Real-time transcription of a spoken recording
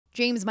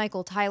James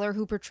Michael Tyler,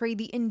 who portrayed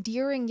the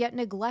endearing yet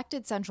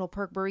neglected Central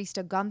Perk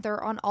barista Gunther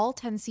on all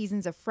 10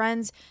 seasons of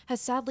Friends, has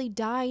sadly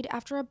died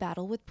after a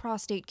battle with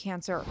prostate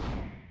cancer.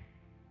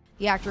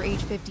 The actor,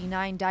 age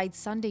 59, died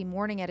Sunday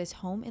morning at his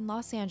home in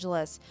Los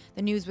Angeles.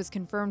 The news was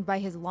confirmed by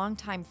his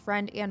longtime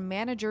friend and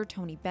manager,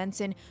 Tony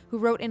Benson, who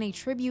wrote in a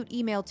tribute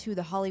email to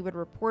The Hollywood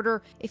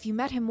Reporter, "If you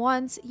met him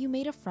once, you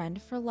made a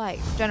friend for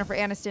life." Jennifer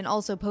Aniston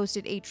also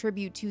posted a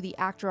tribute to the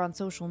actor on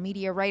social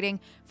media, writing,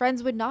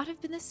 "Friends would not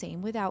have been the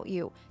same without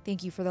you.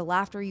 Thank you for the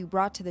laughter you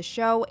brought to the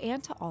show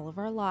and to all of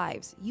our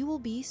lives. You will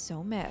be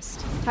so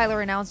missed." Tyler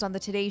announced on the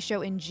Today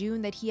Show in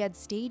June that he had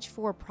stage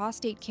 4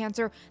 prostate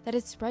cancer that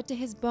had spread to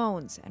his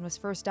bones and was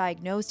first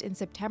diagnosed in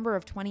September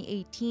of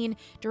 2018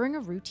 during a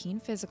routine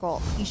physical.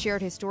 He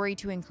shared his story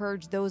to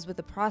encourage those with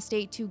the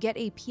prostate to get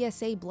a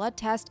PSA blood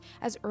test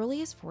as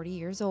early as 40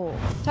 years old.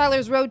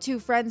 Tyler's road to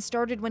Friends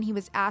started when he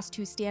was asked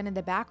to stand in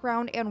the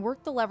background and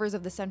work the levers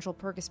of the Central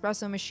Perk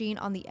espresso machine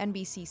on the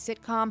NBC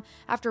sitcom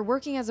after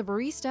working as a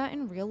barista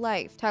in real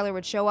life. Tyler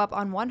would show up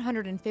on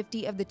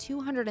 150 of the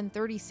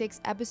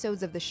 236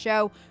 episodes of the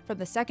show, from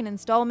the second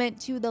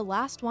installment to the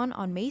last one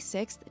on May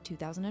 6,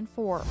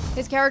 2004.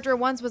 His character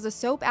once was a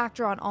soap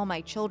actor on All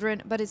My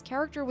Children, but his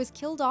character was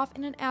killed off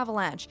in an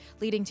avalanche,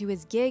 leading to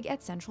his gig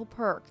at Central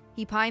Perk.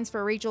 He pines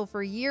for Rachel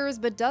for years,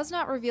 but does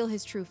not reveal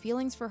his true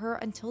feelings for her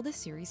until the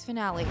series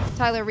finale.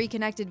 Tyler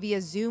reconnected via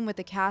Zoom with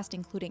the cast,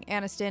 including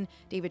Aniston,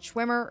 David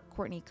Schwimmer,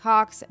 Courtney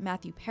Cox,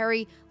 Matthew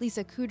Perry,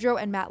 Lisa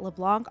Kudrow, and Matt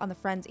LeBlanc on the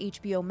Friends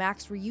HBO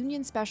Max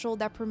reunion special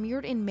that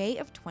premiered in May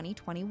of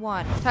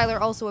 2021. Tyler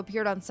also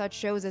appeared on such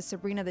shows as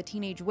Sabrina the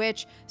Teenage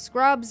Witch,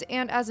 Scrubs,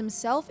 and as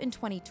himself in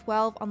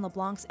 2012 on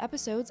LeBlanc's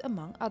episodes,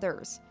 among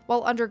others.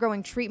 While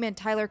undergoing treatment,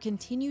 Tyler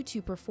continued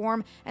to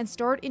perform and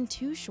starred in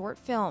 2 short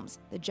films,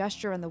 The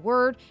Gesture and the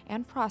Word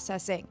and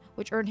Processing,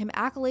 which earned him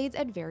accolades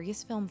at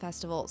various film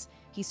festivals.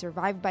 He's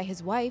survived by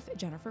his wife,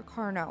 Jennifer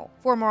Carno.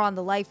 For more on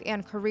the life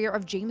and career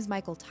of James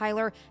Michael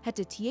Tyler, head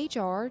to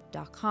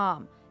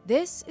THR.com.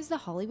 This is The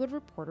Hollywood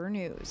Reporter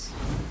News.